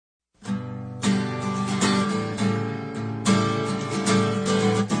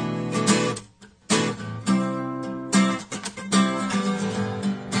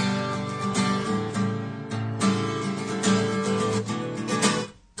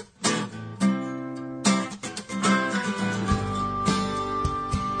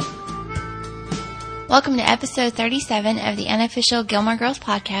Welcome to episode 37 of the unofficial Gilmore Girls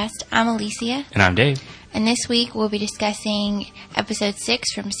podcast. I'm Alicia. And I'm Dave. And this week we'll be discussing episode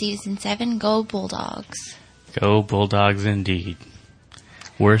 6 from season 7, Go Bulldogs. Go Bulldogs indeed.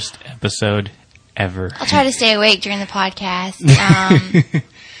 Worst episode ever. I'll try to stay awake during the podcast.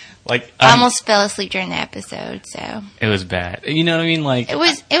 I almost fell asleep during the episode, so. It was bad. You know what I mean? It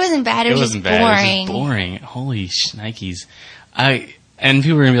wasn't bad, it was just boring. It was just boring. Holy shnikes. And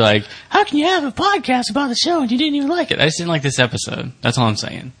people were going to be like, how can you have a podcast about the show and you didn't even like it? I just didn't like this episode. That's all I'm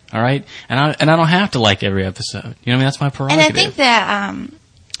saying. All right? And I don't have to like every episode. You know what I mean? That's my prerogative. And I think that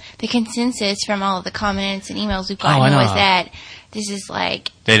the consensus from all of the comments and emails we've gotten was that this is like...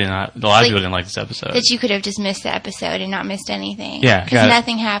 They did not. A lot of people didn't like this episode. That you could have just missed the episode and not missed anything. Yeah. Because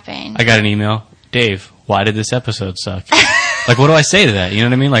nothing happened. I got an email. Dave, why did this episode suck? Like, what do I say to that? You know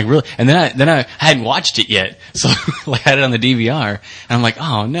what I mean? Like, really? And then I hadn't watched it yet. So, I had it on the DVR. And I'm like,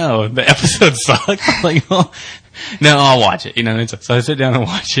 oh, no, the episode sucked. Like, oh, no, I'll watch it. You know, so I sit down and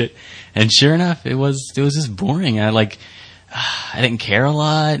watch it. And sure enough, it was just boring. I didn't care a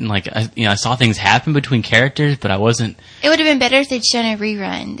lot. And, I saw things happen between characters, but I wasn't... It would have been better if they'd shown a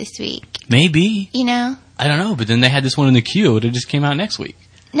rerun this week. Maybe. You know? I don't know. But then they had this one in the queue. It would have just came out next week.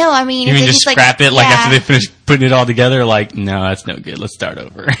 No, I mean... You mean just scrap it, after they finish putting it all together? Like, no, that's no good. Let's start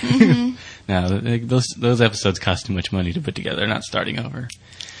over. Mm-hmm. No, those episodes cost too much money to put together. They're not starting over.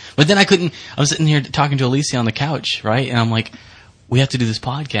 But then I was sitting here talking to Alicia on the couch, right? And I'm like, we have to do this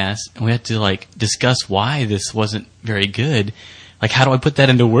podcast, and we have to, discuss why this wasn't very good. Like, how do I put that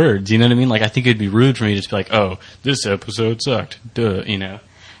into words? You know what I mean? Like, I think it'd be rude for me to just be like, oh, this episode sucked. Duh, you know?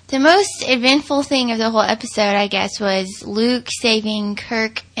 The most eventful thing of the whole episode, I guess, was Luke saving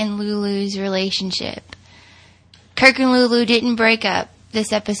Kirk and Lulu's relationship. Kirk and Lulu didn't break up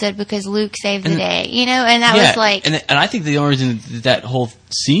this episode because Luke saved the day, you know? And that was like... And I think the only reason that whole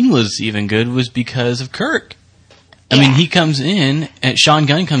scene was even good was because of Kirk. I mean, he comes in, and Sean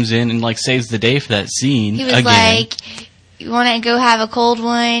Gunn comes in and, saves the day for that scene. He was like, you want to go have a cold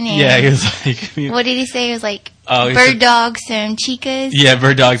one? And he was like... What did he say? He was like... bird dogs and chicas. Yeah,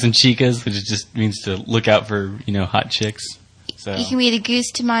 bird dogs and chicas, which just means to look out for, hot chicks. So. You can be the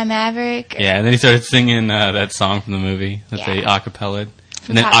goose to my maverick. Yeah, and then he started singing that song from the movie that they acapellaed.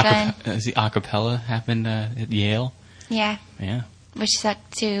 And then the acapella happened at Yale. Yeah. Yeah. Which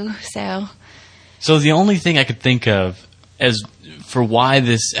sucked too, so. So the only thing I could think of as for why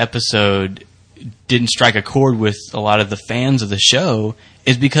this episode didn't strike a chord with a lot of the fans of the show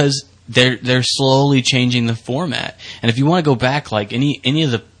is because they're slowly changing the format. And if you want to go back, any of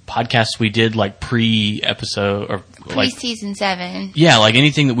the podcasts we did, pre-episode or pre-season 7,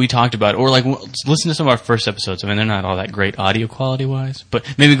 anything that we talked about, or listen to some of our first episodes. I mean, they're not all that great audio quality wise,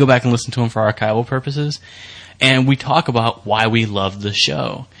 but maybe go back and listen to them for archival purposes. And we talk about why we love the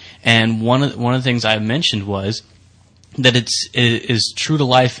show. And one of the things I mentioned was that it's as true to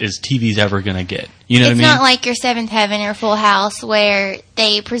life as TV's ever going to get. You know what I mean? It's not like your Seventh Heaven or Full House where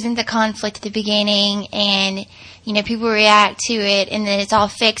they present the conflict at the beginning and, people react to it and then it's all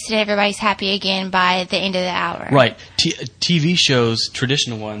fixed and everybody's happy again by the end of the hour. Right. TV shows,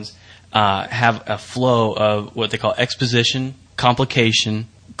 traditional ones, have a flow of what they call exposition, complication,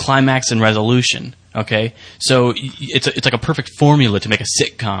 climax, and resolution. Okay, so it's like a perfect formula to make a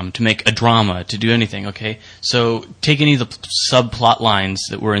sitcom, to make a drama, to do anything. Okay, so take any of the subplot lines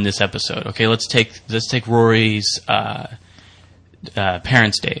that were in this episode. Okay, let's take Rory's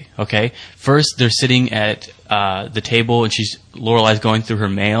Parents' Day. Okay, first they're sitting at the table and Lorelai's going through her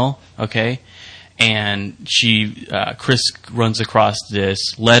mail. Okay, and Chris runs across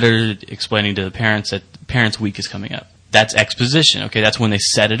this letter explaining to the parents that Parents' Week is coming up. That's exposition, okay? That's when they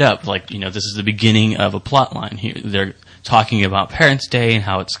set it up. This is the beginning of a plot line here. They're talking about Parents' Day and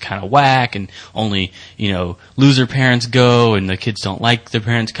how it's kind of whack and only, loser parents go and the kids don't like their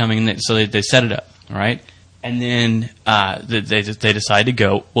parents coming. So they set it up, all right? And then they decide to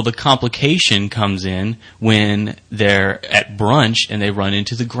go. Well, the complication comes in when they're at brunch and they run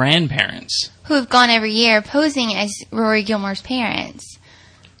into the grandparents. Who have gone every year posing as Rory Gilmore's parents.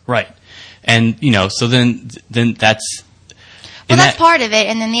 Right. And, so then that's... Well, that's part of it.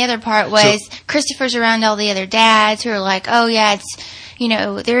 And then the other part was Christopher's around all the other dads who are like, oh, yeah, it's,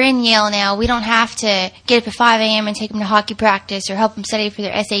 they're in Yale now. We don't have to get up at 5 a.m. and take them to hockey practice or help them study for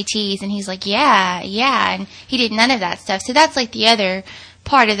their SATs. And he's like, yeah. And he did none of that stuff. So that's the other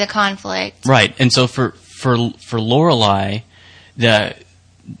part of the conflict. Right. And so for Lorelai, that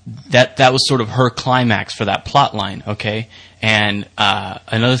was sort of her climax for that plot line, okay? And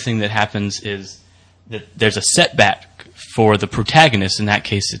another thing that happens is that there's a setback for the protagonist, in that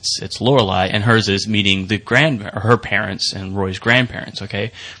case, it's Lorelai, and hers is meeting her parents and Rory's grandparents.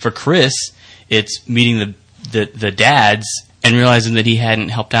 Okay, for Chris, it's meeting the dads and realizing that he hadn't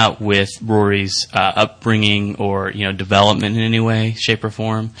helped out with Rory's upbringing or development in any way, shape, or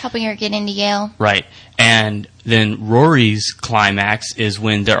form. Helping her get into Yale. Right, and then Rory's climax is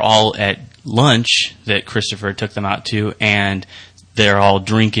when they're all at lunch that Christopher took them out to, and they're all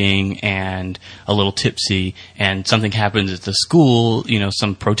drinking and a little tipsy, and something happens at the school,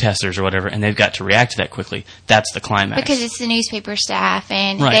 some protesters or whatever, and they've got to react to that quickly. That's the climax. Because it's the newspaper staff,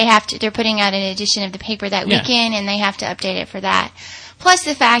 and right. they're putting out an edition of the paper that weekend, and they have to update it for that. Plus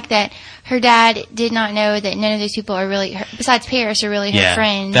the fact that her dad did not know that none of those people are really, besides Paris, are really her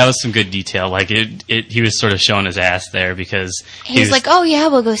friends. That was some good detail. Like he was sort of showing his ass there because he was like, "Oh yeah,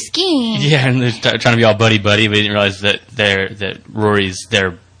 we'll go skiing." Yeah, and they're trying to be all buddy, but he didn't realize that Rory's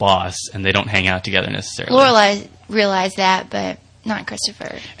their boss, and they don't hang out together necessarily. Lorelai realized that, but not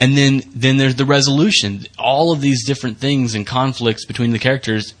Christopher. And then there's the resolution. All of these different things and conflicts between the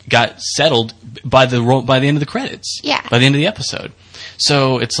characters got settled by the end of the credits. Yeah. By the end of the episode.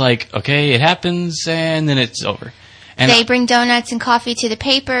 So it's like, okay, it happens, and then it's over. And they bring donuts and coffee to the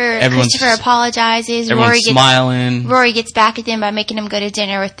paper. Christopher apologizes. Everyone's smiling. Rory gets back at them by making them go to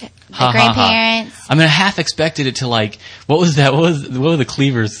dinner with the grandparents. I mean, I half expected it to what was that? What were the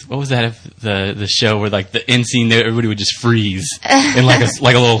Cleavers? What was that? The show where the end scene, everybody would just freeze in like a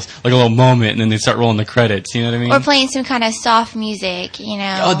little moment, and then they start rolling the credits. You know what I mean? Or playing some kind of soft music.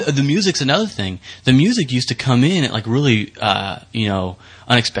 Oh, the music's another thing. The music used to come in at really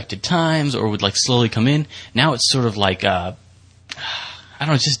unexpected times, or would slowly come in. Now it's sort of I don't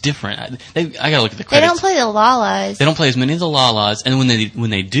know, it's just different. I gotta look at the credits. They don't play the la-las. They don't play as many of the la-las, and when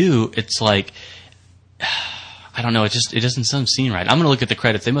they do, it's I don't know, it doesn't seem right. I'm gonna look at the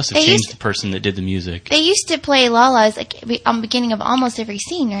credits. They must have changed the person that did the music. They used to play la-las on the beginning of almost every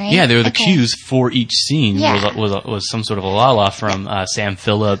scene, right? Yeah, they were the cues for each scene. Yeah. Was some sort of a la-la from Sam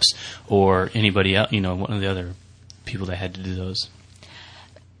Phillips or anybody else, one of the other people that had to do those.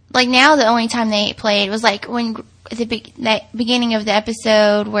 Now, the only time they played was when that beginning of the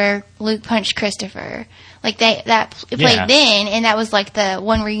episode where Luke punched Christopher. It played then, and that was the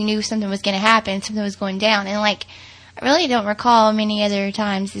one where you knew something was going to happen, something was going down. And I really don't recall many other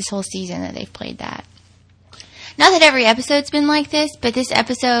times this whole season that they've played that. Not that every episode's been like this, but this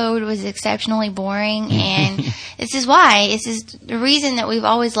episode was exceptionally boring, and this is why. This is the reason that we've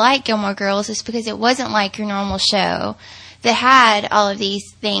always liked Gilmore Girls, is because it wasn't like your normal show that had all of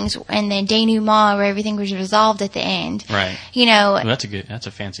these things, and then denouement where everything was resolved at the end. Right. Well, that's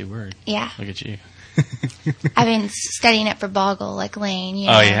a fancy word. Yeah. Look at you. I've been studying up for Boggle, like Lane.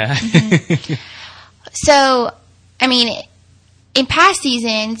 Oh, yeah? Mm-hmm. So, I mean, in past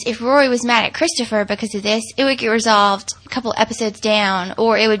seasons, if Rory was mad at Christopher because of this, it would get resolved a couple episodes down,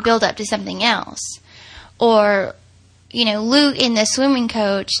 or it would build up to something else. Or Luke in the swimming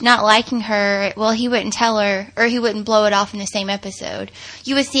coach not liking her, well, he wouldn't tell her, or he wouldn't blow it off in the same episode.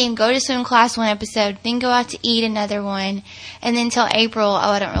 You would see him go to swim class one episode, then go out to eat another one, and then tell April, oh,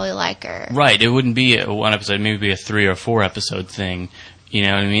 I don't really like her. Right. It wouldn't be a one episode, maybe a 3 or 4 episode thing. You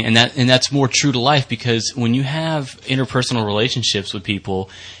know what I mean? And that's more true to life, because when you have interpersonal relationships with people,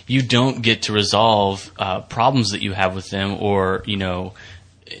 you don't get to resolve problems that you have with them, or,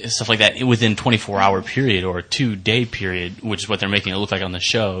 stuff like that within 24-hour period or a 2-day period, which is what they're making it look like on the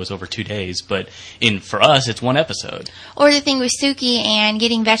show, is over 2 days. But for us, it's one episode. Or the thing with Suki and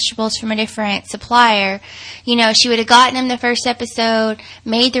getting vegetables from a different supplier. She would have gotten them the first episode,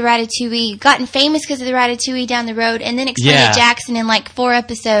 made the ratatouille, gotten famous because of the ratatouille down the road, and then explained to Jackson in 4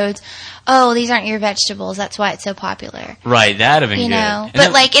 episodes, oh, these aren't your vegetables, that's why it's so popular. Right, that'd have been good.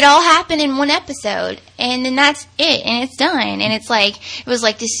 But it all happened in one episode, and then that's it, and it's done. And it's it was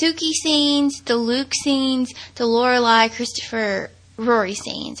the Suki scenes, the Luke scenes, the Lorelai, Christopher, Rory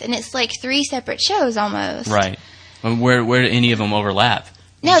scenes, and it's 3 separate shows almost. Right. Where do any of them overlap?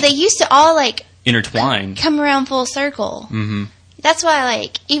 No, they used to all intertwine, come around full circle. Mm-hmm. That's why,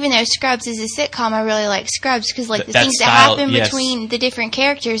 even though Scrubs is a sitcom, I really like Scrubs, because, the things style, that happen between the different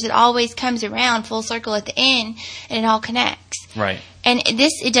characters, it always comes around full circle at the end, and it all connects. Right. And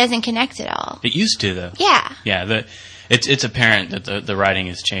it doesn't connect at all. It used to, though. Yeah. Yeah, it's apparent that the writing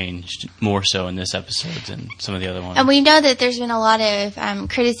has changed more so in this episode than some of the other ones. And we know that there's been a lot of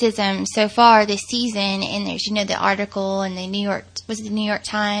criticism so far this season, and there's, the article in the New York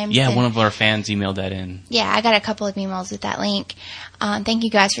Times? Yeah, one of our fans emailed that in. Yeah, I got a couple of emails with that link. Thank you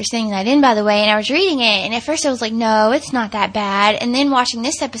guys for sending that in, by the way. And I was reading it, and at first I was like, no, it's not that bad. And then watching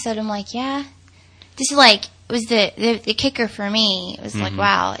this episode, I'm like, yeah, this is was the kicker for me. It was like,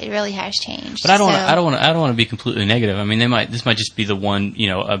 wow, it really has changed. But I don't want to be completely negative. I mean, this might just be the one,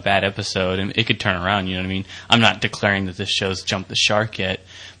 a bad episode, and it could turn around. You know what I mean? I'm not declaring that this show's jumped the shark yet,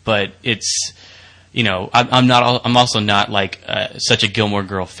 but it's, I'm also not like such a Gilmore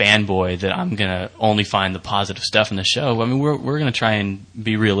Girl fanboy that I'm gonna only find the positive stuff in the show. I mean, we're gonna try and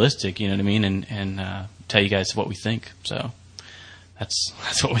be realistic. You know what I mean? And tell you guys what we think. So.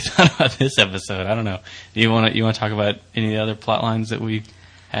 That's what we thought about this episode. I don't know. Do you want to talk about any of the other plot lines that we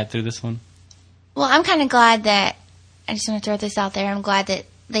had through this one? Well, I'm kind of glad that I just want to throw this out there. I'm glad that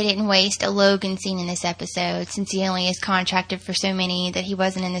they didn't waste a Logan scene in this episode, since he only is contracted for so many, that he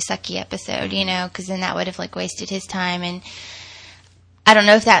wasn't in the Sucky episode, because then that would have wasted his time. And I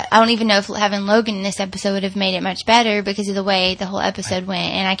don't even know if having Logan in this episode would have made it much better because of the way the whole episode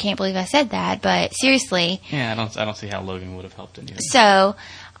went. And I can't believe I said that, but seriously. Yeah, I don't see how Logan would have helped anything. So,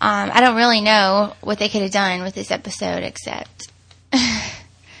 I don't really know what they could have done with this episode except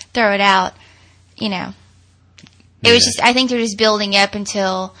throw it out, It was just, I think they're just building up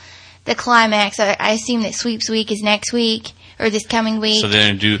until the climax. I assume that Sweeps Week is next week or this coming week. So they're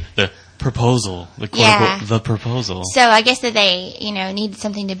going to do the proposal, the quote-unquote, the proposal. So I guess that they, needed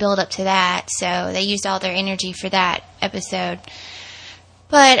something to build up to that, so they used all their energy for that episode.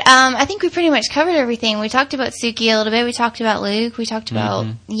 But I think we pretty much covered everything. We talked about Suki a little bit. We talked about Luke. We talked about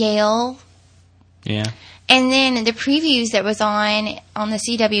Yale. Yeah. And then the previews that was on the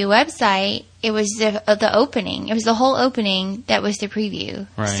CW website, it was the opening. It was the whole opening that was the preview.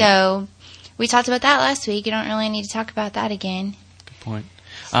 Right. So we talked about that last week. You don't really need to talk about that again. Good point.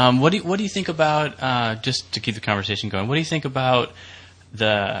 What do you think about just to keep the conversation going? What do you think about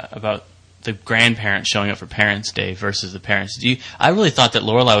the grandparents showing up for Parents' Day versus the parents? I really thought that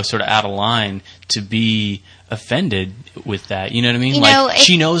Lorelai was sort of out of line to be offended with that. You know what I mean?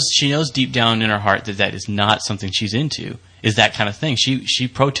 She knows deep down in her heart that is not something she's into. Is that kind of thing? She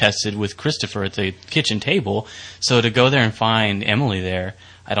protested with Christopher at the kitchen table. So to go there and find Emily there,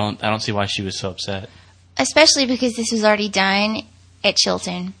 I don't see why she was so upset. Especially because this was already done at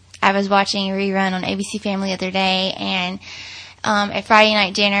Chilton. I was watching a rerun on ABC Family the other day, and at Friday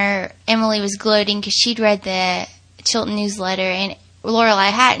night dinner, Emily was gloating because she'd read the Chilton newsletter, and Lorelai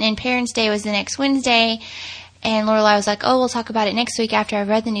hadn't, and Parents' Day was the next Wednesday, and Lorelai was like, oh, we'll talk about it next week after I've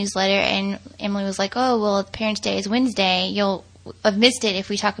read the newsletter, and Emily was like, oh, well, Parents' Day is Wednesday. You'll have missed it if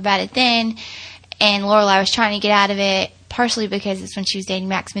we talk about it then. And Lorelai was trying to get out of it, partially because it's when she was dating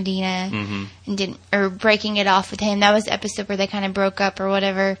Max Medina and breaking it off with him. That was the episode where they kind of broke up or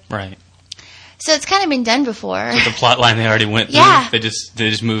whatever. Right. So it's kind of been done before. So the plot line they already went through. Yeah. They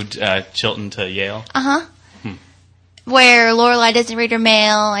just moved Chilton to Yale. Where Lorelai doesn't read her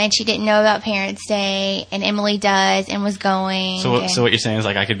mail and she didn't know about Parents' Day, and Emily does and was going. So what you're saying is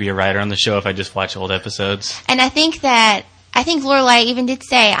I could be a writer on the show if I just watch old episodes. And I think Lorelai even did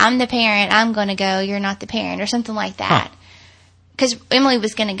say, I'm the parent, I'm going to go, you're not the parent, or something like that. Because Emily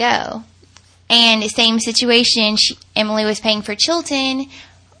was going to go. And the same situation, Emily was paying for Chilton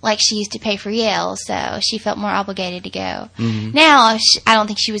like she used to pay for Yale, so she felt more obligated to go. Now, I don't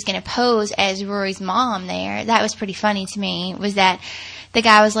think she was going to pose as Rory's mom there. That was pretty funny to me, was that the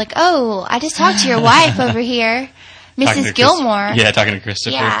guy was like, oh, I just talked to your wife over here. Mrs. Gilmore. Yeah, talking to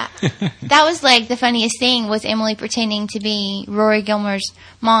Christopher. Yeah. That was the funniest thing, was Emily pretending to be Rory Gilmore's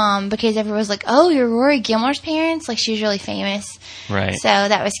mom, because everyone was like, oh, you're Rory Gilmore's parents? Like, she was really famous. Right. So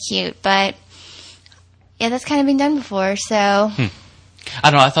that was cute. But, yeah, that's kind of been done before, so.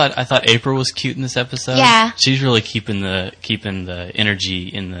 I don't know. I thought April was cute in this episode. Yeah. She's really keeping the energy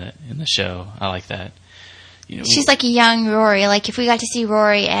in the show. I like that. She's like a young Rory. Like, if we got to see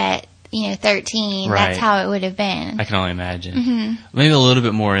Rory at 13, right, that's how it would have been. I can only imagine. Maybe a little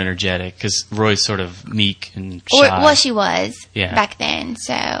bit more energetic, because Roy's sort of meek and shy. Well, she was back then,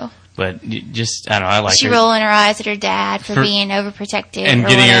 so. But just, I don't know, I like her. She rolling her eyes at her dad for being overprotective and or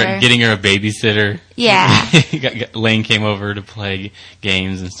getting her a babysitter. Yeah. Lane came over to play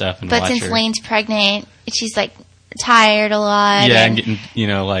games and stuff and watch her. But since Lane's pregnant, she's tired a lot. Yeah, and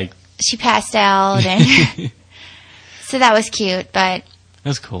getting, she passed out, and so that was cute, but. That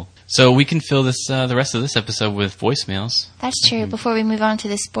was cool. So we can fill this the rest of this episode with voicemails. That's true. Before we move on to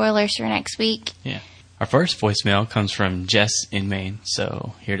the spoilers for next week. Yeah. Our first voicemail comes from Jess in Maine.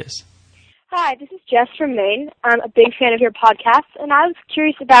 So here it is. Hi, this is Jess from Maine. I'm a big fan of your podcast, and I was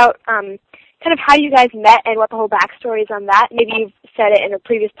curious about kind of how you guys met and what the whole backstory is on that. Maybe you've said it in a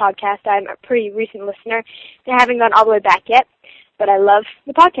previous podcast. I'm a pretty recent listener, and I haven't gone all the way back yet, but I love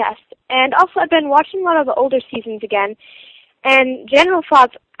the podcast. And also, I've been watching a lot of the older seasons again, and general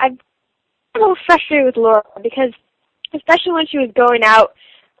thoughts, I'm a little frustrated with Laura, because especially when she was going out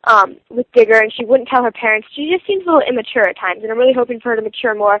with Digger, and she wouldn't tell her parents. She just seems a little immature at times, and I'm really hoping for her to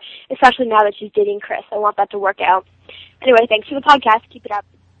mature more, especially now that she's dating Chris. I want that to work out. Anyway, thanks for the podcast. Keep it up.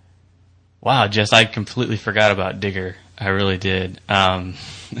 Wow, Jess, I completely forgot about Digger. I really did.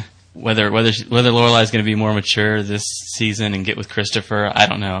 Whether Lorelai is going to be more mature this season and get with Christopher, I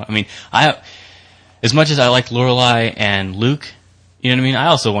don't know. I mean, as much as I like Lorelai and Luke, you know what I mean? I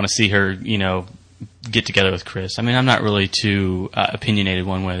also want to see her, get together with Chris. I mean, I'm not really too opinionated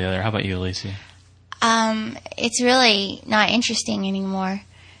one way or the other. How about you, Alicia? It's really not interesting anymore.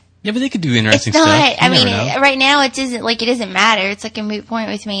 Yeah, but they could do interesting stuff. I mean, right now it doesn't matter. It's like a moot point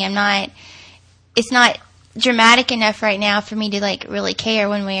with me. It's not dramatic enough right now for me to really care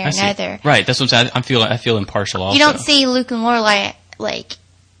one way or another. Right, that's what I'm saying. I feel impartial also. You don't see Luke and Lorelai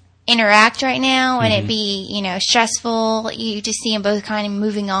interact right now and it be, stressful. You just see them both kind of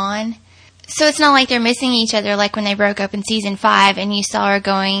moving on. So it's not like they're missing each other like when they broke up in season 5 and you saw her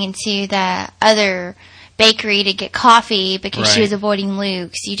going into the other bakery to get coffee because she was avoiding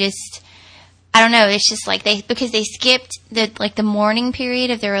Luke's. I don't know, it's just because they skipped the mourning period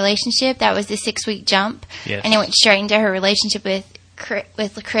of their relationship. That was the 6-week jump. Yes. And it went straight into her relationship with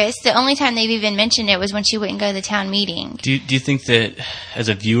Chris. The only time they've even mentioned it was when she wouldn't go to the town meeting. Do you think that as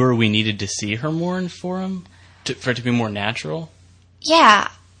a viewer we needed to see her mourn for him for it to be more natural? Yeah,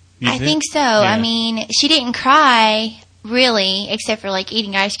 I think so. Yeah. I mean, she didn't cry really, except for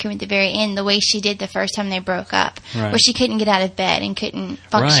eating ice cream at the very end, the way she did the first time they broke up, where she couldn't get out of bed and couldn't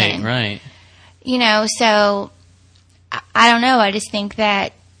function. Right. So I don't know. I just think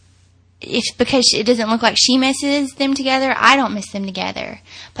that because it doesn't look like she misses them together, I don't miss them together.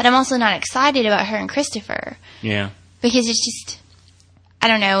 But I'm also not excited about her and Christopher. Yeah. Because it's just, I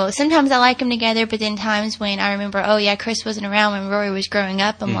don't know. Sometimes I like them together, but then times when I remember, Chris wasn't around when Rory was growing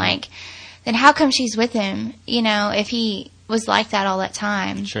up, I'm like, then how come she's with him, if he was like that all that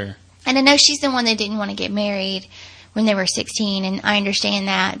time? Sure. And I know she's the one that didn't want to get married when they were 16, and I understand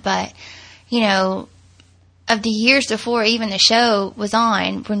that, but, of the years before even the show was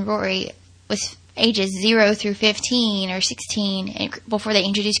on, when Rory was ages 0 through 15 or 16, and before they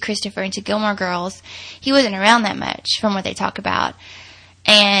introduced Christopher into Gilmore Girls, he wasn't around that much from what they talk about.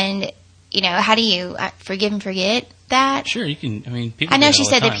 And, how do you forgive and forget that? Sure, you can. I mean, people. I know she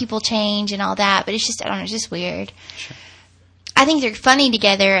said that people change and all that, but it's just, I don't know, it's just weird. Sure. I think they're funny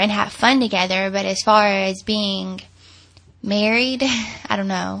together and have fun together, but as far as being married, I don't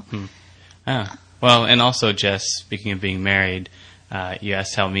know. Well, and also, Jess, speaking of being married, you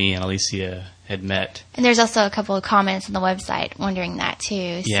asked how me and Alicia had met. And there's also a couple of comments on the website wondering that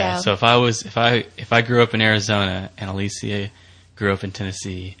too. Yeah. So if I grew up in Arizona and Alicia grew up in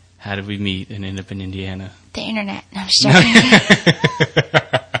Tennessee, how did we meet and end up in Indiana? The internet. No, I'm just joking.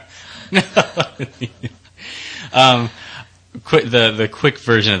 The quick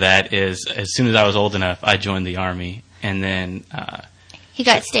version of that is, as soon as I was old enough, I joined the Army, and then he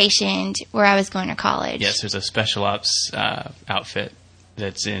got stationed where I was going to college. Yes, there's a special ops outfit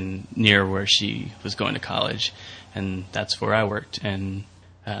that's near where she was going to college, and that's where I worked. And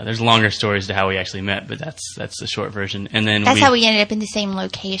there's longer stories to how we actually met, but that's the short version. And then that's how we ended up in the same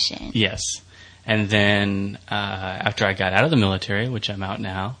location. Yes, and then after I got out of the military, which I'm out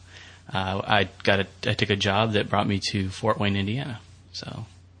now, I took a job that brought me to Fort Wayne, Indiana. So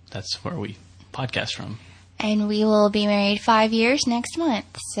that's where we podcast from. And we will be married 5 years next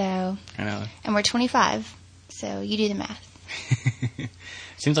month. So I know. And we're 25. So you do the math.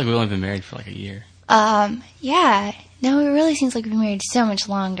 Seems like we've only been married for a year. Yeah. No, it really seems like we've been married so much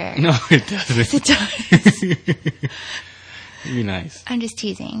longer. No, it doesn't. Yes, it does. It'd be nice. I'm just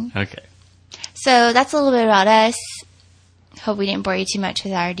teasing. Okay. So that's a little bit about us. Hope we didn't bore you too much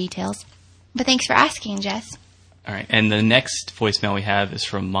with our details. But thanks for asking, Jess. All right. And the next voicemail we have is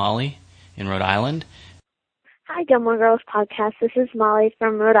from Molly in Rhode Island. Hi, Gilmore Girls podcast. This is Molly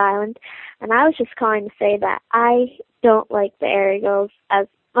from Rhode Island. And I was just calling to say that I don't like the Airy Girls as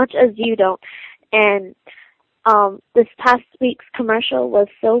much as you don't. And this past week's commercial was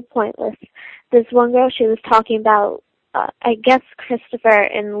so pointless. This one girl, she was talking about, I guess, Christopher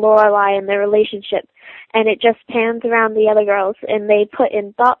and Lorelai and their relationship. And it just pans around the other girls, and they put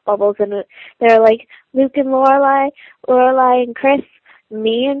in thought bubbles, and they're like, Luke and Lorelai, Lorelai and Chris,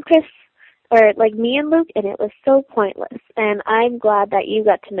 me and Chris, or like me and Luke, and it was so pointless. And I'm glad that you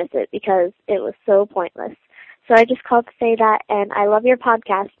got to miss it because it was so pointless. So I just called to say that, and I love your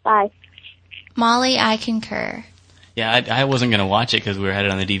podcast. Bye. Molly, I concur. Yeah, I wasn't going to watch it because we were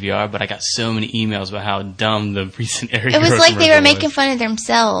headed on the DVR, but I got so many emails about how dumb the recent Airy Girls It was like they were was. making fun of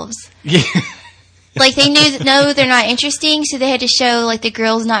themselves. Yeah. Like they know they're not interesting, so they had to show like the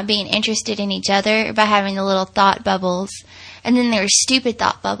girls not being interested in each other by having the little thought bubbles. And then there were stupid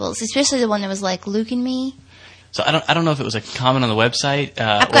thought bubbles, especially the one that was like Luke and me. So I don't know if it was a comment on the website.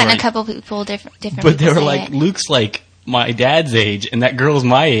 I've gotten a couple people different. But they were like, Luke's like my dad's age, and that girl's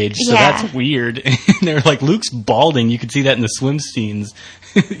my age, so that's weird. And they were like, Luke's balding. You could see that in the swim scenes.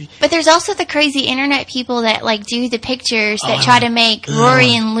 But there's also the crazy internet people that like do the pictures that try to make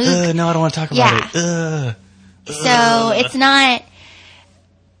Rory and Luke. No, I don't want to talk about it. So it's not.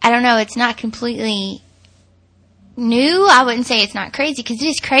 I don't know. It's not completely new. I wouldn't say it's not crazy because it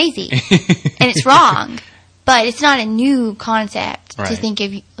is crazy and it's wrong. But it's not a new concept to think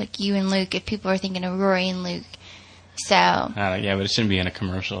of like you and Luke if people are thinking of Rory and Luke. So yeah, but it shouldn't be in a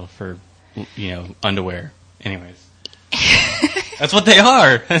commercial for underwear. Anyways, that's what they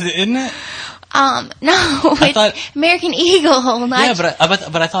are, isn't it? No, it's American Eagle. Yeah,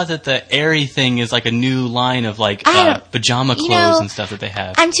 but I thought that the Aerie thing is like a new line of like pajama clothes and stuff that they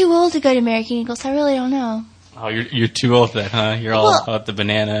have. I'm too old to go to American Eagle, so I really don't know. Oh, you're too old for that, huh? You're all about the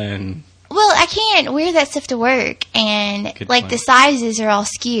banana and. Well, I can't wear that stuff to work, and the sizes are all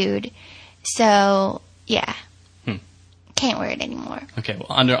skewed. So yeah, can't wear it anymore. Okay, well,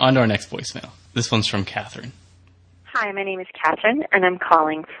 on to our next voicemail. This one's from Catherine. Hi, my name is Catherine, and I'm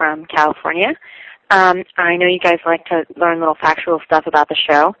calling from California. I know you guys like to learn little factual stuff about the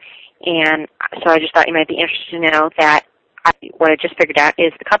show, and so I just thought you might be interested to know that what I just figured out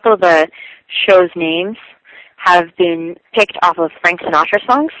is a couple of the show's names have been picked off of Frank Sinatra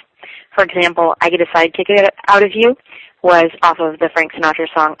songs. For example, I Get a Sidekick Out of You was off of the Frank Sinatra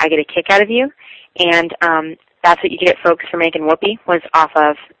song I Get a Kick Out of You, and That's What You Get, Folks, for Making Whoopee was off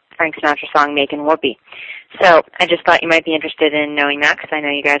of Frank Sinatra song Making Whoopee. So I just thought you might be interested in knowing that because I know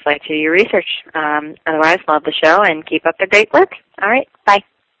you guys like to do your research. Otherwise, love the show and keep up the great work. All right, bye.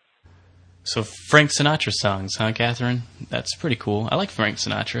 So Frank Sinatra songs, huh, Catherine? That's pretty cool. I like Frank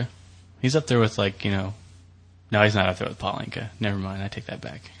Sinatra. He's up there with no, he's not up there with Paul Anka. Never mind, I take that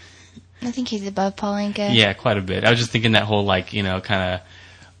back. I think he's above Paul Anka. Yeah, quite a bit. I was just thinking that whole kind of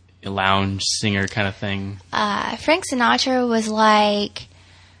lounge singer kind of thing. Frank Sinatra was like,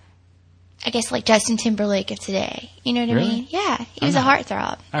 I guess like Justin Timberlake of today. You know what I mean? Yeah, he was a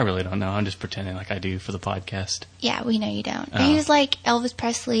heartthrob. I really don't know. I'm just pretending like I do for the podcast. Yeah, we know you don't. But he was like Elvis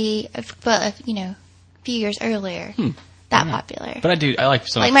Presley, but a few years earlier. That popular. But I like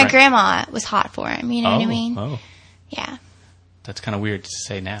some. Like my grandma was hot for him. You know what I mean? Oh. Yeah. That's kind of weird to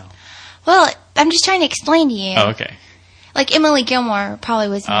say now. Well, I'm just trying to explain to you. Oh, okay. Like Emily Gilmore probably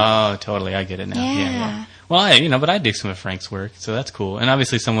was. Oh, totally. I get it now. Yeah. Well, but I dig some of Frank's work, so that's cool. And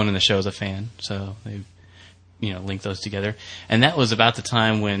obviously someone in the show is a fan, so they, linked those together. And that was about the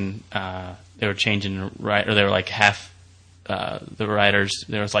time when they were changing, or they were like half the writers.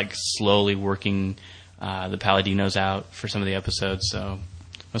 They was like slowly working the Palladinos out for some of the episodes, so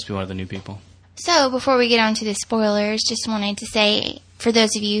must be one of the new people. So before we get on to the spoilers, just wanted to say, for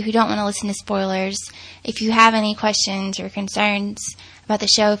those of you who don't want to listen to spoilers, if you have any questions or concerns about the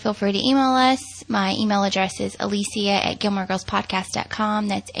show, feel free to email us. My email address is alicia@gilmoregirlspodcast.com.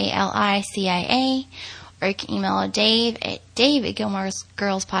 That's ALICIA. Or you can email Dave at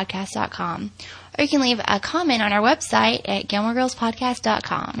dave@gilmoregirlspodcast.com. Or you can leave a comment on our website at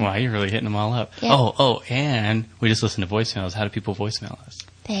gilmoregirlspodcast.com. Wow, you're really hitting them all up. Yep. Oh, and we just listened to voicemails. How do people voicemail us?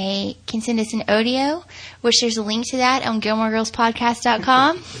 They can send us an audio, which there's a link to that on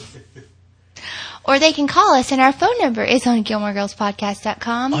gilmoregirlspodcast.com. Or they can call us, and our phone number is on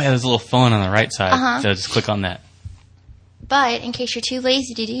gilmoregirlspodcast.com. Oh, yeah, there's a little phone on the right side, so just click on that. But in case you're too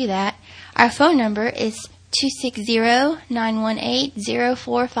lazy to do that, our phone number is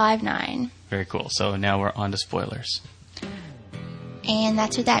 260-918-0459. Very cool. So now we're on to spoilers. And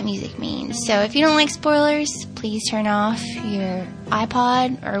that's what that music means. So if you don't like spoilers, please turn off your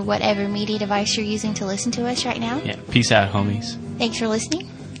iPod or whatever media device you're using to listen to us right now. Yeah, peace out, homies. Thanks for listening.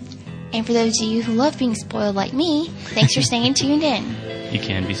 And for those of you who love being spoiled like me, thanks for staying tuned in. You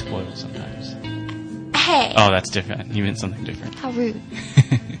can be spoiled sometimes. Hey! Oh, that's different. You meant something different. How rude.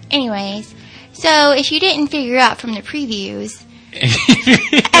 Anyways, so if you didn't figure out from the previews...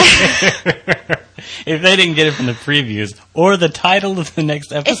 If they didn't get it from the previews or the title of the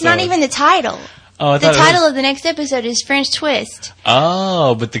next episode. It's not even the title. Oh, the title of the next episode is French Twist.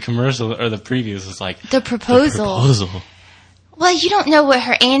 Oh, but the commercial or the previews is like The Proposal. Well, you don't know what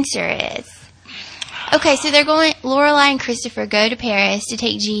her answer is. Okay, so Lorelai and Christopher go to Paris to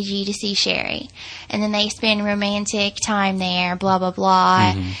take Gigi to see Sherry. And then they spend romantic time there, blah, blah,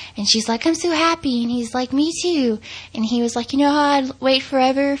 blah. Mm-hmm. And she's like, I'm so happy. And he's like, me too. And he was like, you know how I'd wait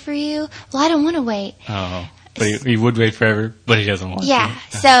forever for you? Well, I don't want to wait. Oh, but he would wait forever, but he doesn't want to. Yeah,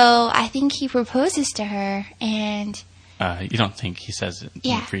 so I think he proposes to her, and... you don't think he says it in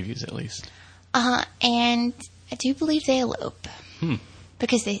the previews, at least. And I do believe they elope.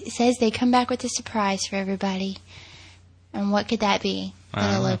 Because it says they come back with a surprise for everybody. And what could that be?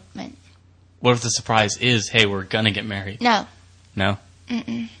 An elopement. What if the surprise is, hey, we're going to get married? No. No?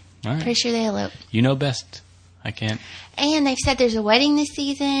 Mm-mm. All right. Pretty sure they elope. You know best. I can't. And they've said there's a wedding this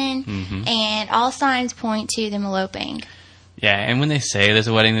season, and all signs point to them eloping. Yeah, and when they say there's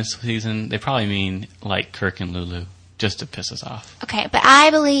a wedding this season, they probably mean like Kirk and Lulu, just to piss us off. Okay, but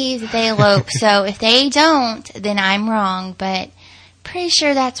I believe that they elope, so if they don't, then I'm wrong, but pretty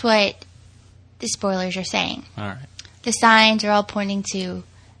sure that's what the spoilers are saying. All right. The signs are all pointing to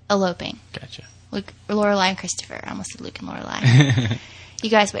eloping. Gotcha. Luke, Lorelai and Christopher. I almost said Luke and Lorelai. You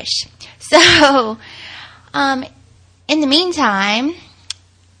guys wish. So, in the meantime,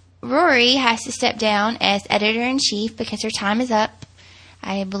 Rory has to step down as editor-in-chief because her time is up.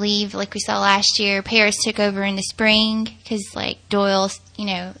 I believe, like we saw last year, Paris took over in the spring because, like, Doyle,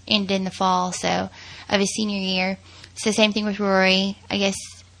 ended in the fall of his senior year. So, same thing with Rory. I guess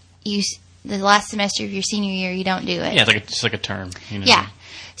the last semester of your senior year, you don't do it. Yeah, it's just like a term. Yeah.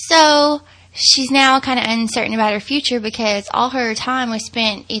 So, she's now kind of uncertain about her future because all her time was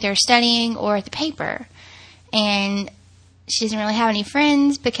spent either studying or at the paper. And she doesn't really have any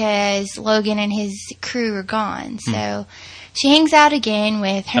friends because Logan and his crew are gone. So she hangs out again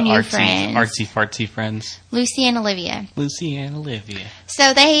with her new friends. Artsy-fartsy friends. Lucy and Olivia.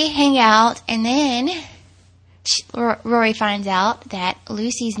 So they hang out, and then Rory finds out that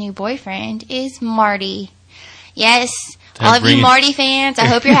Lucy's new boyfriend is Marty. Yes, all of you Marty fans, I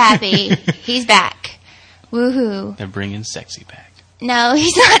hope you're happy. He's back. Woohoo. They're bringing sexy back. No,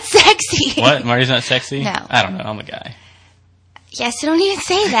 he's not sexy. What? Marty's not sexy? No. I don't know. I'm a guy. Yes, don't even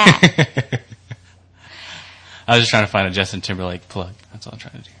say that. I was just trying to find a Justin Timberlake plug. That's all I'm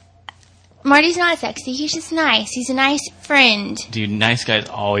trying to do. Marty's not sexy. He's just nice. He's a nice friend. Dude, nice guys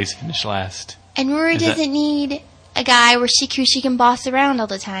always finish last. And Rory doesn't need a guy where she can boss around all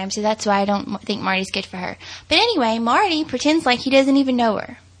the time, so that's why I don't think Marty's good for her. But anyway, Marty pretends like he doesn't even know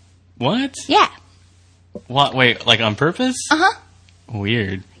her. What? Yeah. What? Wait, like on purpose? Uh-huh.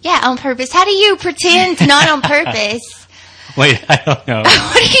 Weird. Yeah, on purpose. How do you pretend not on purpose? Wait, I don't know.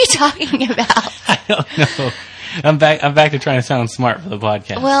 What are you talking about? I don't know. I'm back to trying to sound smart for the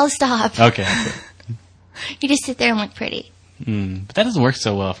podcast. Well, stop. Okay. You just sit there and look pretty. But that doesn't work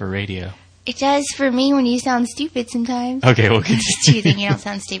so well for radio. It does for me when you sound stupid sometimes. Okay, we'll continue. Just teasing. You don't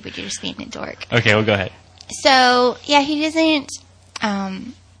sound stupid. You're just being a dork. Okay, well, go ahead. So, yeah, he doesn't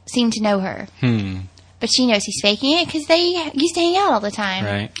seem to know her. But she knows he's faking it because they used to hang out all the time.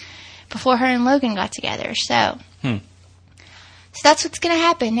 Right. Before her and Logan got together. So that's what's going to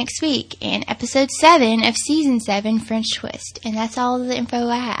happen next week in episode 7 of season 7, French Twist. And that's all the info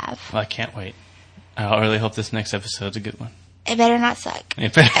I have. Well, I can't wait. I really hope this next episode's a good one. It better not suck. We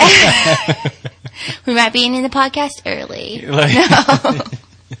might be ending the podcast early.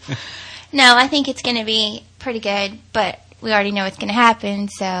 No, I think it's going to be pretty good, but we already know what's going to happen,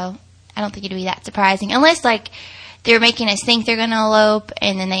 so I don't think it'll be that surprising. Unless, like, they're making us think they're going to elope,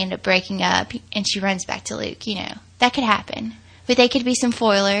 and then they end up breaking up, and she runs back to Luke, That could happen. But they could be some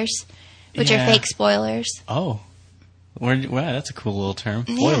foilers, which are fake spoilers. Oh. Wow, that's a cool little term.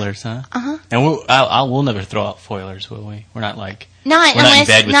 Foilers, huh? Uh-huh. And we'll never throw out foilers, will we? We're not like... Not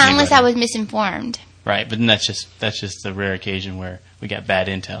unless I was misinformed. Right, but then that's just the rare occasion where we got bad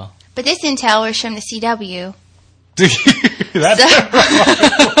intel. But this intel was from the CW.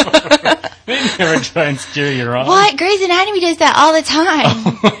 They never try and steer you wrong. What? Grey's Anatomy does that all the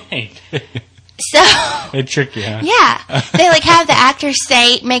time. Oh, wait. So they trick you, huh? Yeah, they have the actors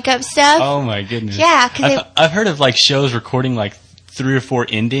make up stuff. Oh my goodness! Yeah, because I've heard of shows recording 3 or 4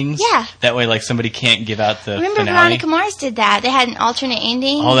 endings. Yeah, that way somebody can't give out the Remember finale. Veronica Mars did that. They had an alternate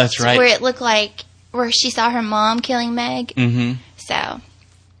ending. Oh, that's right. Where it looked like where she saw her mom killing Meg. Mm-hmm. So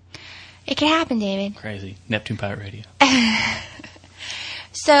it could happen, David. Crazy Neptune Pirate Radio.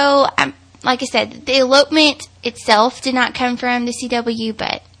 So, like I said, the elopement itself did not come from the CW,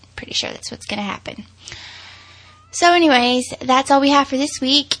 but pretty sure that's what's going to happen. So anyways, that's all we have for this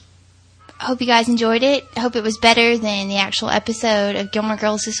week. I hope you guys enjoyed it. I hope it was better than the actual episode of Gilmore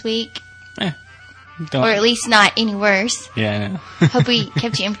Girls this week. Or at least not any worse. Yeah, I know. Hope we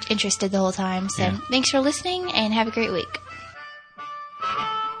kept you interested the whole time. So thanks for listening and have a great week.